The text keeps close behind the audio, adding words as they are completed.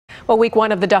Well, week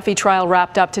one of the Duffy trial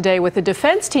wrapped up today with the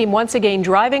defense team once again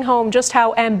driving home just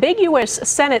how ambiguous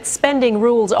Senate spending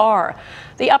rules are.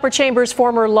 The upper chamber's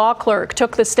former law clerk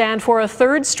took the stand for a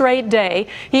third straight day.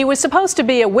 He was supposed to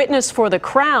be a witness for the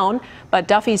Crown, but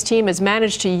Duffy's team has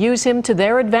managed to use him to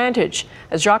their advantage.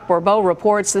 As Jacques Bourbeau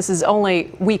reports, this is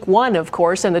only week one, of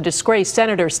course, and the disgraced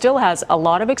senator still has a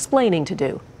lot of explaining to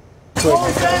do.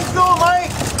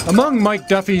 Among Mike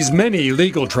Duffy's many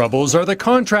legal troubles are the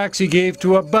contracts he gave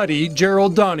to a buddy,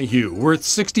 Gerald Donahue, worth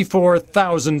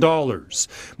 $64,000.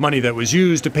 Money that was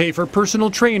used to pay for personal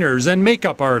trainers and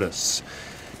makeup artists.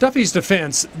 Duffy's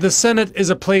defense, the Senate is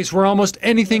a place where almost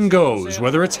anything goes.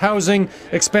 Whether it's housing,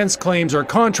 expense claims, or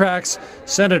contracts,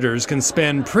 senators can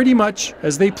spend pretty much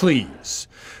as they please.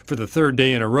 For the third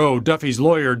day in a row, Duffy's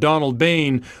lawyer, Donald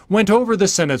Bain, went over the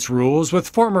Senate's rules with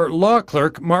former law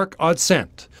clerk Mark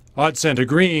Odsent. Odsent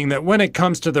agreeing that when it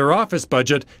comes to their office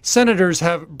budget, senators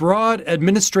have broad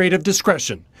administrative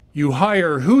discretion. You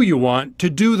hire who you want to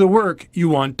do the work you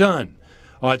want done.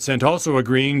 Odsent also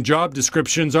agreeing job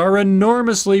descriptions are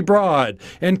enormously broad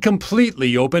and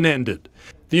completely open-ended.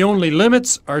 The only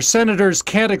limits are senators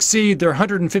can't exceed their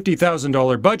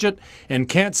 $150,000 budget and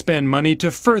can't spend money to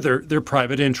further their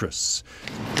private interests.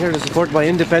 Here to support my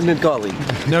independent colleague.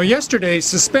 Now, yesterday,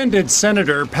 suspended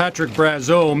Senator Patrick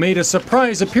Brazeau made a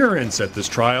surprise appearance at this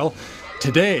trial.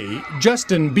 Today,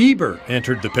 Justin Bieber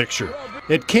entered the picture.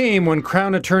 It came when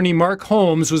Crown Attorney Mark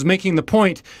Holmes was making the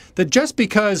point that just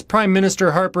because Prime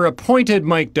Minister Harper appointed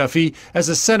Mike Duffy as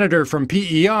a senator from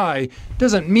PEI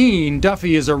doesn't mean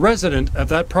Duffy is a resident of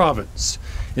that province.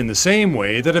 In the same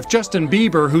way that if Justin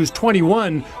Bieber, who's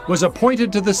 21, was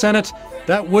appointed to the Senate,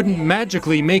 that wouldn't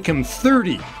magically make him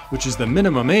 30, which is the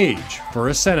minimum age for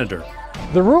a senator.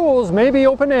 The rules may be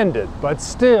open-ended, but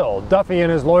still, Duffy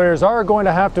and his lawyers are going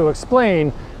to have to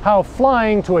explain how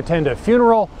flying to attend a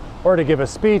funeral or to give a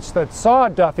speech that saw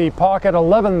Duffy pocket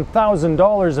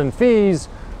 $11,000 in fees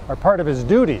are part of his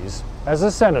duties as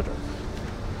a senator.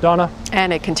 Donna?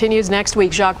 And it continues next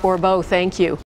week. Jacques Bourbeau, thank you.